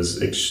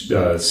was,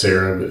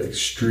 Sarah,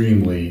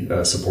 extremely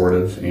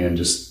supportive and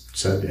just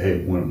said,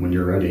 hey, when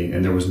you're ready.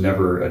 And there was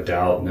never a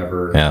doubt,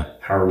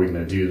 how are we going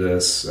to do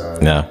this?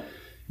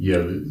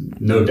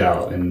 No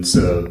doubt. And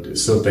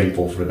so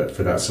thankful for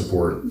that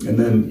support. And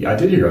then I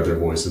did hear other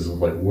voices of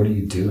what are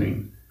you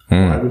doing?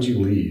 Why would you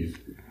leave?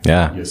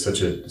 Yeah.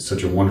 Such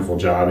a wonderful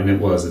job. And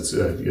it's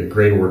a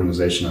great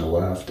organization. I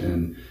left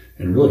and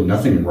really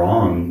nothing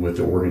wrong with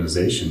the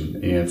organization.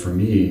 And for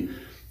me,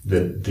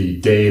 the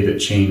day that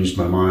changed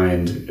my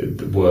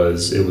mind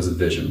was a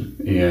vision,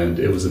 and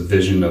it was a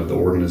vision of the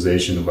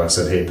organization. I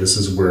said, hey, this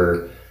is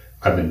where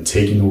I've been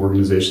taking the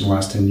organization the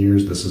last 10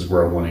 years. This is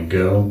where I want to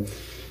go.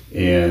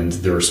 And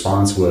the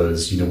response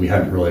was, we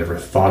hadn't really ever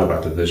thought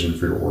about the vision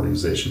for your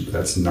organization, but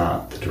that's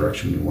not the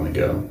direction we want to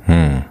go.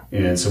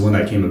 And so when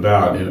that came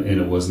about, and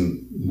it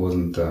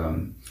wasn't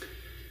a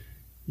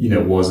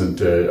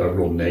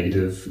real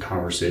negative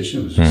conversation.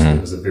 It was just,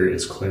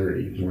 it's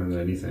clarity more than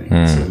anything.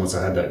 So once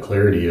I had that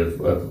clarity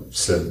of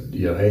said,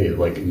 hey,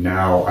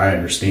 now I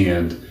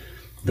understand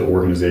the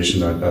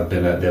organization I've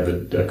been at, they have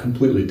a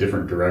completely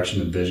different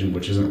direction and vision,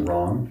 which isn't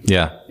wrong.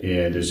 Yeah.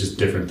 And it's just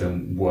different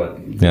than what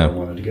I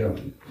wanted to go.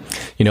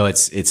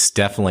 It's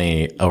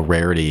definitely a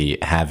rarity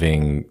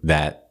having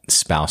that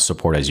spouse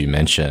support, as you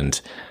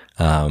mentioned.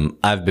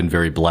 I've been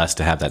very blessed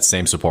to have that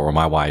same support where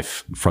my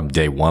wife from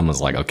day one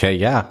was like, okay,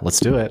 yeah, let's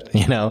do it,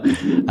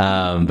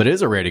 but it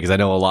is a rarity because I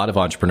know a lot of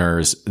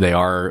entrepreneurs, they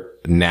are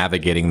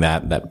navigating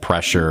that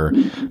pressure.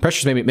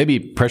 Pressure's maybe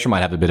pressure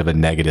might have a bit of a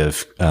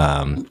negative,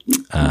 I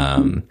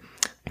can't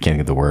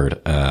think of the word,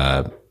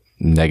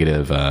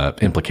 negative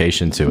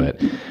implication to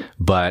it,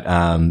 but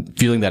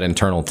feeling that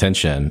internal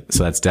tension.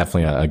 So that's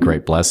definitely a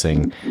great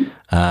blessing.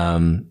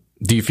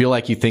 Do you feel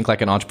like you think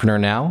like an entrepreneur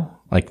now?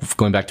 Like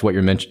going back to what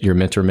your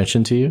mentor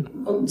mentioned to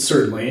you?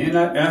 Certainly. And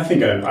I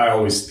think I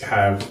always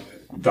have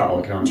thought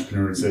like an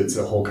entrepreneur. It's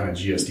a whole kind of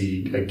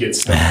GSD, get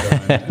stuff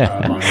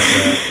done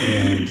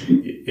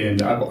mindset.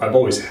 And I've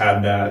always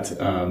had that.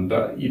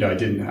 But,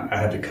 I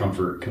had the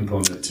comfort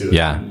component to it.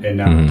 Yeah. And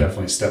now it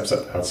definitely steps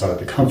up outside of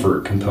the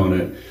comfort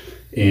component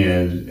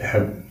and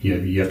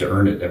you have to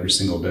earn it every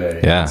single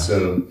day. Yeah. And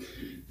so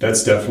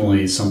that's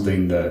definitely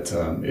something that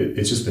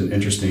it's just been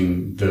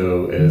interesting,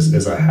 though,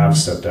 as I have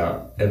stepped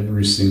out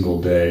every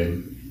single day.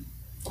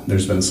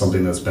 There's been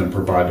something that's been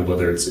provided,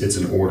 whether it's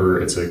an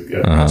order, it's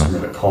a customer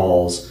that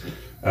calls,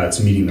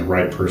 it's meeting the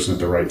right person at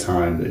the right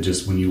time. It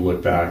just, when you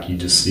look back, you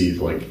just see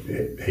like,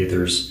 hey,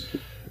 there's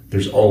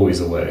always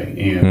a way.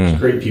 And there's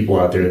great people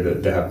out there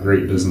that have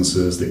great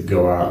businesses that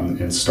go out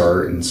and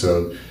start. And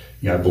so,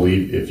 I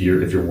believe if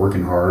you're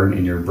working hard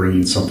and you're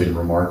bringing something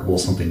remarkable,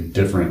 something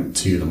different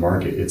to the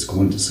market, it's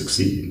going to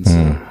succeed. And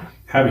so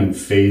having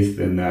faith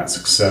in that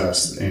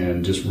success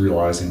and just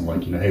realizing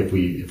like, hey, if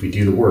we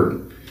do the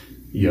work,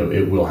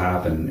 it will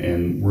happen.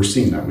 And we're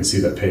seeing that. We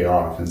see that pay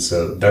off. And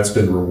so that's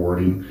been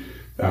rewarding.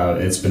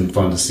 It's been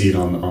fun to see it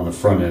on the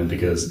front end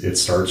because it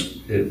starts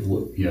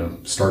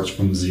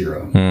from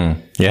zero.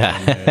 Yeah.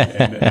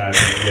 and I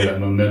think that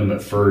momentum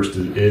at first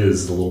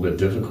is a little bit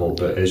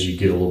difficult, but as you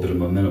get a little bit of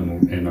momentum,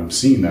 and I'm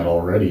seeing that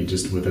already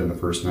just within the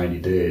first 90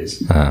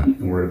 days,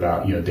 and we're at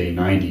about, day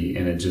 90,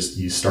 and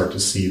you start to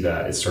see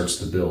that it starts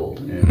to build,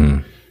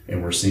 and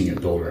we're seeing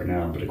it build right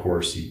now. But of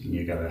course,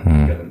 you gotta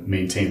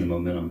maintain the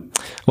momentum.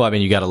 Well, I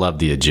mean, you got to love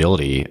the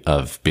agility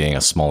of being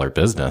a smaller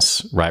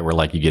business, right? Where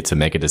like you get to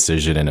make a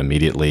decision and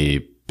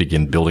immediately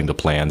begin building the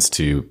plans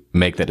to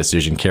make that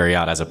decision carry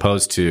out, as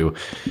opposed to,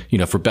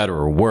 for better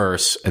or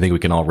worse, I think we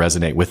can all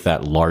resonate with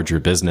that larger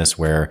business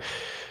where,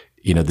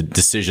 the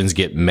decisions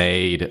get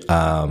made,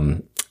 by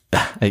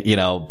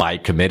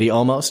committee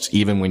almost.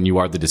 Even when you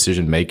are the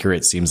decision maker,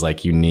 it seems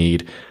like you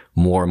need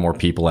more and more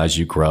people as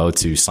you grow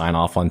to sign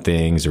off on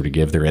things or to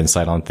give their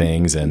insight on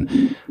things.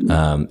 And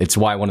it's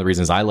why one of the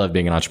reasons I love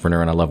being an entrepreneur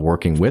and I love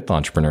working with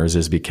entrepreneurs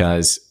is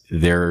because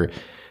they're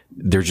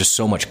just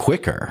so much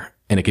quicker.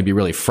 And it can be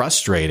really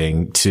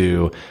frustrating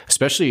to,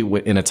 especially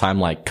in a time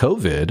like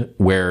COVID,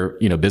 where,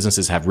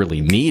 businesses have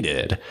really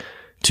needed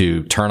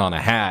to turn on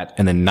a hat,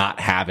 and then not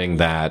having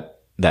that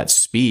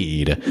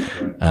speed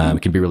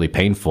can be really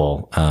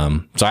painful.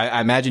 So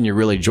I imagine you're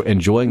really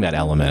enjoying that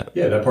element.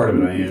 Yeah, that part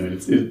of it I am.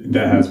 And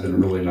that has been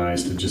really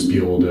nice to just be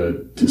able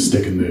to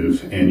stick and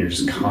move, and you're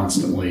just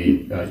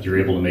constantly, you're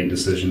able to make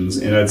decisions.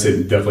 And I'd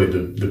say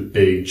definitely the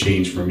big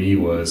change for me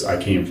was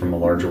I came from a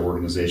larger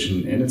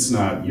organization, and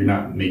you're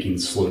not making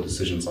slow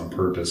decisions on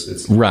purpose.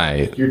 It's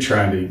right. You're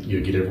trying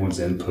to get everyone's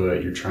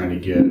input. You're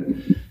trying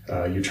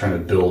to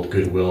build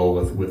goodwill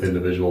with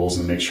individuals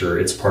and make sure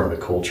it's part of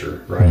the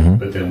culture, right?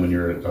 But then when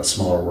you're a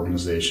smaller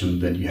organization,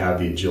 then you have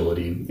the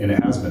agility, and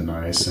it has been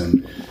nice,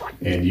 and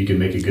you can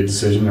make a good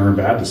decision or a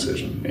bad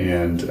decision,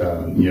 and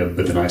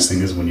but the nice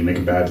thing is when you make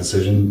a bad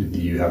decision,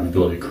 you have the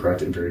ability to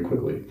correct it very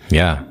quickly.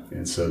 Yeah,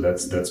 and so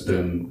that's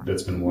been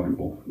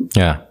wonderful.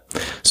 Yeah.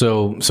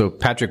 So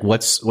Patrick,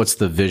 what's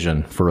the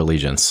vision for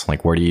Allegiance?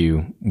 Like, where do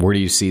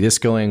you see this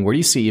going? Where do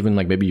you see even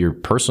like maybe your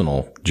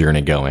personal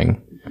journey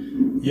going?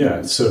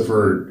 Yeah. So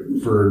for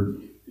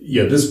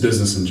this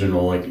business in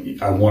general,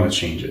 like I want to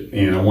change it,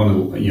 and I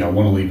want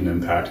to leave an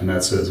impact. And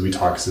that's, as we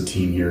talk as a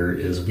team here,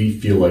 is we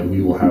feel like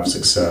we will have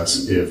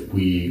success if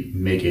we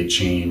make a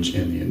change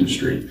in the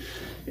industry.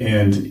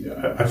 And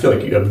I feel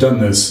like I've done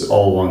this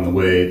all along the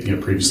way.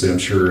 Previously, I'm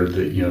sure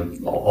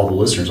that, all the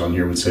listeners on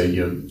here would say,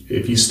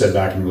 if you step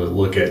back and really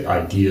look at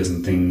ideas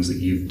and things that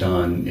you've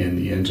done in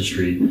the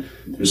industry,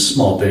 there's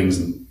small things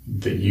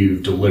that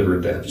you've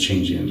delivered that have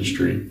changed the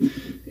industry.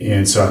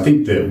 And so I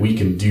think that we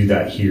can do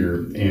that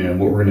here. And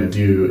what we're going to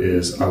do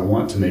is I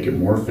want to make it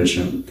more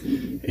efficient,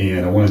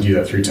 and I want to do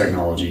that through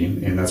technology.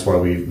 And that's why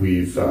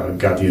we've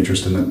got the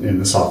interest in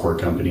the software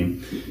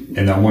company.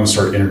 And I want to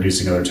start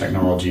introducing other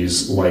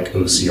technologies like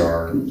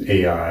OCR,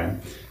 AI.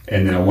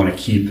 And then I want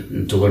to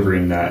keep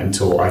delivering that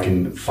until I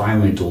can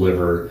finally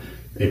deliver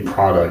a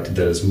product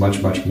that is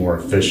much, much more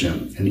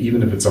efficient. And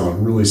even if it's on a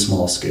really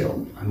small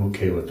scale, I'm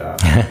okay with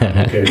that.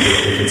 I'm okay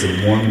if it's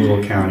in one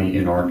little county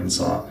in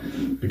Arkansas,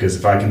 because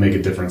if I can make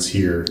a difference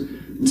here,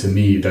 to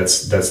me,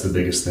 that's the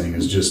biggest thing,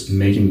 is just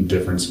making a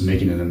difference,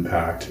 making an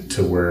impact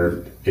to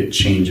where it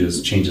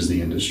changes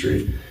the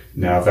industry.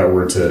 Now, if that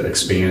were to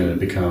expand and it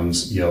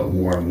becomes,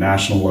 more on a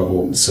national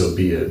level, so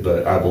be it.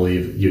 But I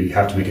believe you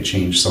have to make a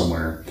change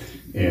somewhere.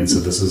 And so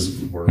this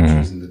is where we're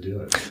choosing to do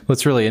it. Well,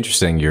 it's really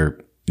interesting. You're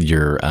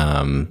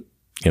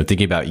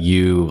thinking about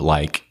you,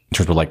 like in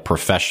terms of like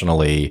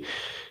professionally,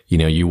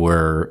 you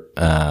were,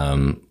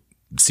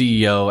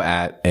 CEO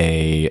at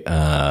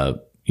a,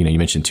 you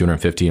mentioned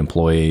 250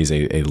 employees,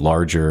 a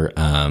larger,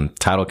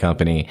 title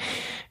company.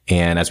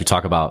 And as we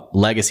talk about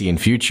legacy and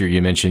future,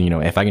 you mentioned,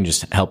 if I can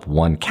just help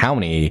one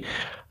county,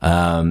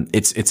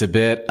 it's a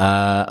bit,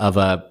 of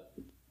a,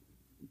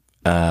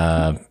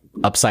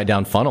 upside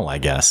down funnel, I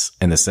guess,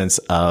 in the sense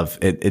of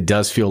it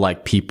does feel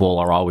like people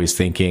are always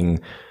thinking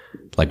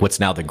like what's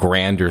now the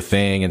grander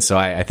thing. And so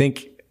I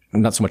think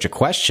not so much a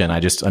question.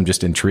 I'm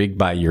just intrigued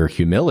by your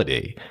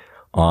humility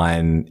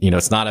on,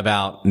 it's not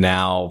about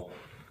now,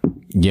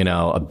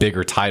 a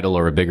bigger title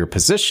or a bigger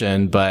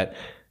position, but,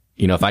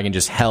 if I can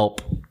just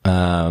help,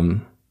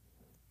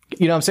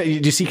 what I'm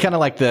saying? You see kind of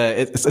like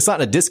it's not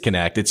a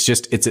disconnect. It's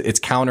just, it's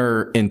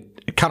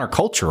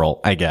countercultural,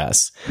 I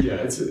guess. Yeah.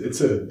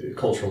 It's a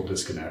cultural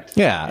disconnect.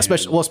 Yeah.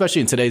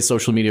 Especially in today's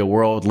social media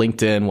world,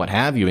 LinkedIn, what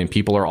have you. And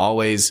people are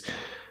always,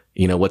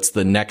 what's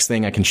the next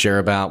thing I can share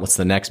about? What's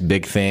the next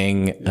big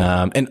thing?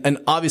 And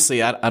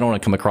obviously I don't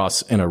want to come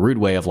across in a rude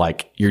way of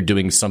like, you're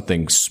doing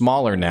something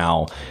smaller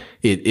now.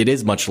 It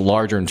is much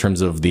larger in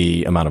terms of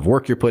the amount of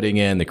work you're putting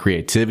in, the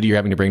creativity you're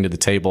having to bring to the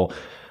table,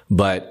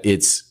 but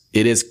it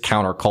is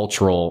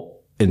countercultural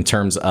in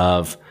terms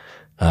of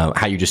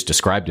how you just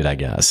described it, I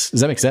guess.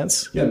 Does that make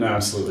sense? Yeah, no,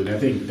 absolutely. And I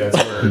think that's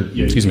where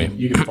you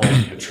can fall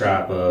into the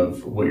trap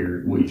of what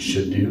you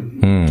should do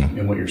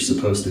and what you're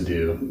supposed to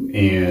do.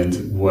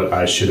 And what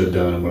I should have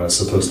done and what I was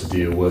supposed to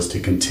do was to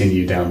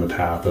continue down the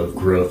path of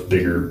growth,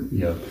 bigger,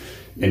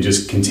 and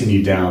just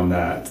continue down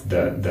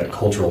that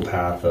cultural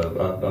path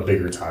of a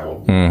bigger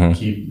title.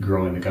 Keep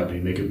growing the company,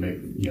 make it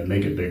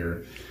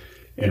bigger.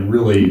 And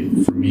really,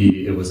 for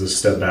me, it was a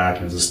step back,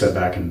 and it was a step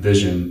back in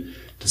vision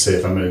to say,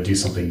 if I'm going to do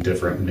something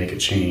different and make a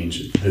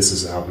change, this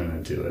is how I'm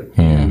going to do it.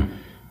 And,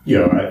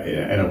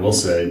 I will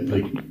say,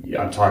 like,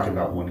 I'm talking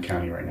about one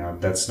county right now.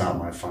 That's not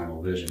my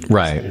final vision.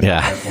 Right.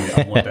 Yeah.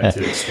 Definitely, I want that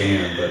to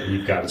expand, but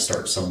you've got to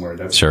start somewhere.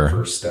 That's the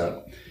first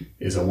step.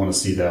 Is I want to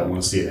see that. I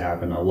want to see it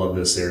happen. I love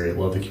this area. I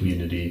love the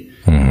community.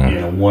 And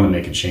I want to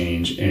make a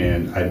change.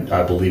 And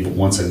I believe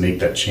once I make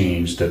that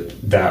change,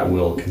 that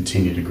will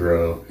continue to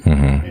grow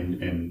and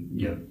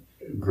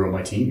grow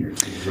my team here,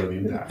 grow the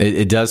impact.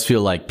 It does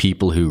feel like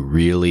people who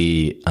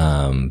really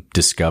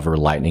discover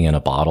lightning in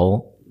a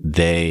bottle,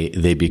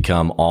 they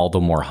become all the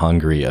more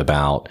hungry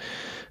about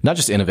not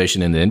just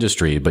innovation in the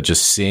industry, but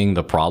just seeing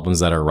the problems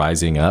that are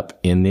rising up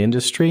in the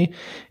industry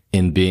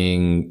and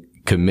being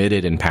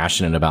committed and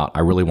passionate about,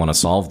 I really want to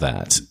solve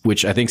that,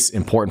 which I think is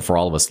important for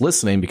all of us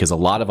listening, because a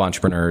lot of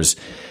entrepreneurs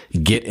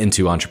get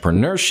into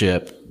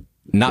entrepreneurship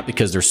not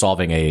because they're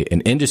solving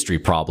an industry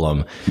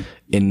problem.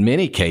 In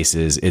many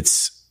cases,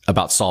 it's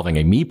about solving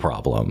a me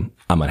problem.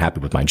 I'm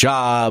unhappy with my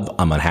job.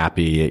 I'm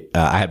unhappy.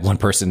 I had one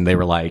person, they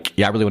were like,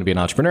 yeah, I really want to be an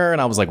entrepreneur.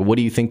 And I was like, what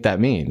do you think that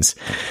means?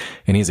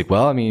 And he's like,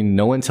 well, I mean,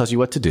 no one tells you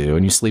what to do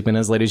and you sleep in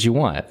as late as you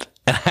want.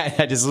 And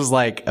I just was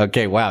like,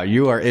 okay, wow,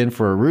 you are in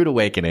for a rude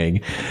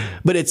awakening.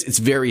 But it's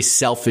very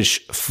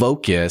selfish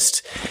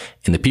focused.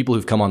 And the people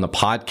who've come on the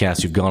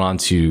podcast, who've gone on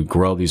to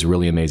grow these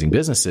really amazing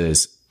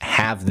businesses,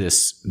 have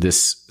this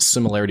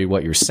similarity to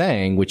what you're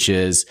saying, which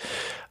is,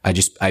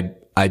 I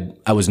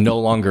was no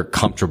longer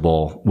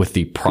comfortable with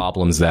the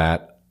problems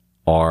that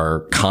are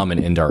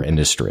common in our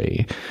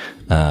industry.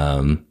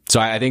 So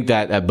I think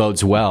that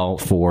bodes well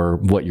for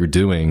what you're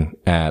doing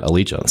at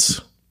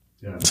Allegiance.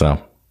 Yeah.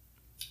 So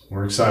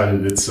we're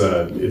excited. It's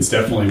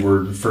definitely,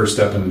 we're the first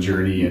step in the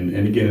journey.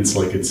 And again, it's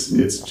like,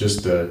 it's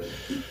just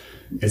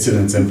it's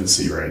in its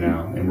infancy right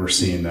now, and we're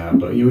seeing that.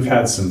 But we've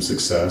had some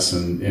success,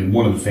 and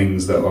one of the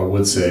things that I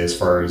would say as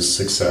far as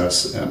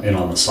success and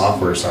on the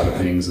software side of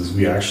things is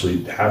we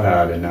actually have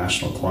had a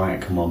national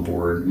client come on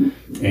board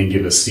and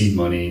give us seed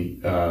money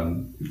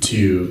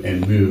to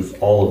move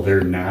all of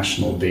their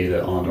national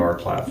data onto our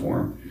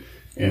platform.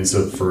 And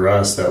so for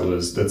us,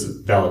 that's a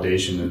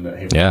validation in that,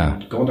 hey,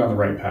 we're going down the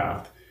right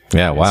path.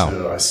 Yeah, wow. And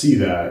so I see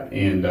that,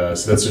 and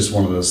so that's just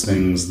one of those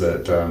things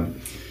that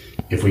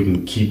if we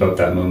can keep up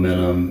that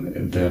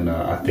momentum, then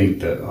I think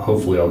that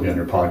hopefully I'll be on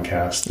your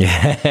podcast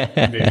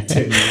maybe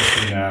 10 years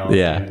from now,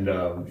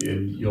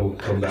 and you'll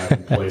come back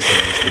and play some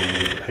of these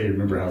things. Hey,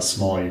 remember how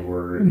small you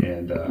were,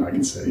 and I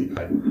can say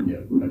I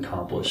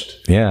accomplished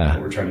what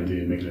we're trying to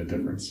do, making a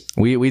difference.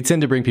 We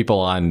tend to bring people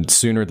on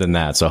sooner than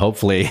that, so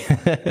hopefully in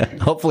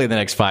the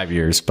next 5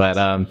 years. But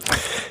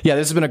this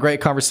has been a great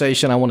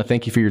conversation. I want to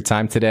thank you for your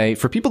time today.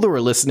 For people who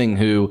are listening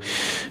who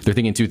they're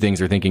thinking two things,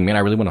 they're thinking, man, I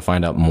really want to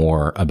find out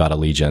more about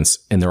Allegiance.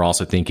 And they're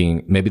also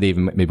thinking maybe they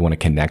want to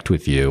connect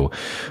with you.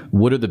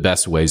 What are the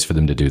best ways for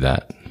them to do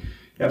that?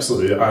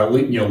 Absolutely.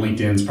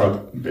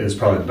 LinkedIn is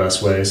probably the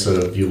best way. So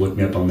if you look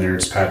me up on there,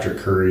 it's Patrick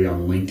Curry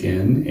on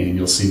LinkedIn, and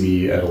you'll see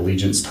me at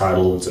Allegiance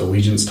Title. It's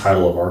Allegiance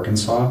Title of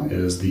Arkansas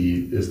is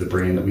the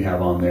brand that we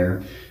have on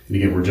there. And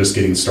again, we're just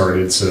getting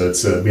started, so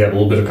it's we have a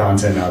little bit of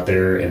content out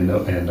there, and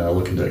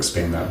looking to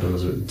expand that.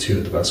 Those are two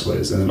of the best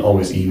ways. And then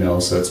always email.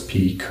 So that's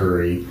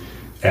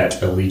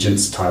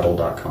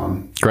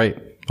pcurry@allegiancetitle.com. Great.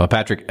 Well,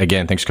 Patrick,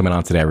 again, thanks for coming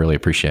on today. I really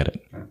appreciate it.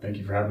 Thank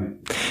you for having me.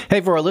 Hey,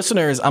 for our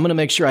listeners, I'm going to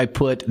make sure I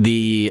put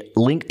the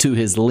link to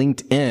his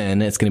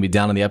LinkedIn. It's going to be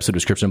down in the episode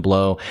description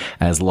below,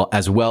 as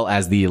well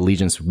as the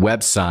Allegiance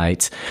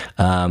website.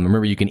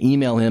 Remember, you can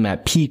email him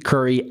at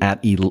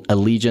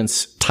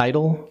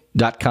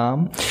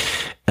pcurry@allegiancetitle.com.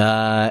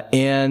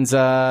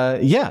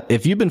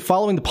 If you've been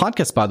following the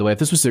podcast, by the way, if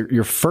this was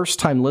your first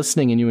time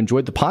listening and you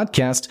enjoyed the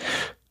podcast,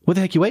 What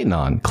the heck are you waiting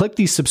on? Click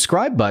the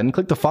subscribe button,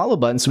 click the follow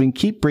button so we can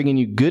keep bringing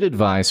you good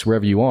advice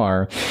wherever you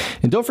are.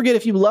 And don't forget,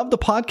 if you love the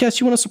podcast,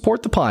 you want to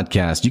support the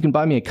podcast, you can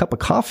buy me a cup of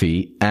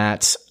coffee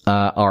at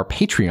our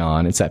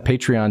Patreon. It's at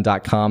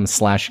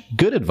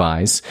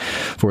patreon.com/goodadvice.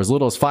 For as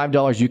little as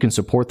 $5, you can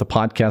support the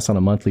podcast on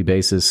a monthly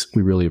basis.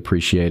 We really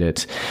appreciate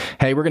it.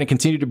 Hey, we're going to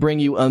continue to bring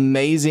you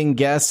amazing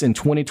guests in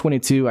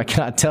 2022. I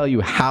cannot tell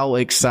you how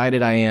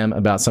excited I am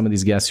about some of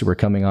these guests who are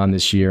coming on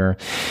this year.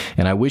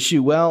 And I wish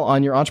you well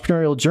on your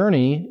entrepreneurial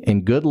journey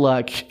and good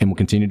luck. And we'll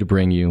continue to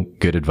bring you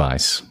good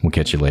advice. We'll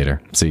catch you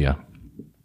later. See ya.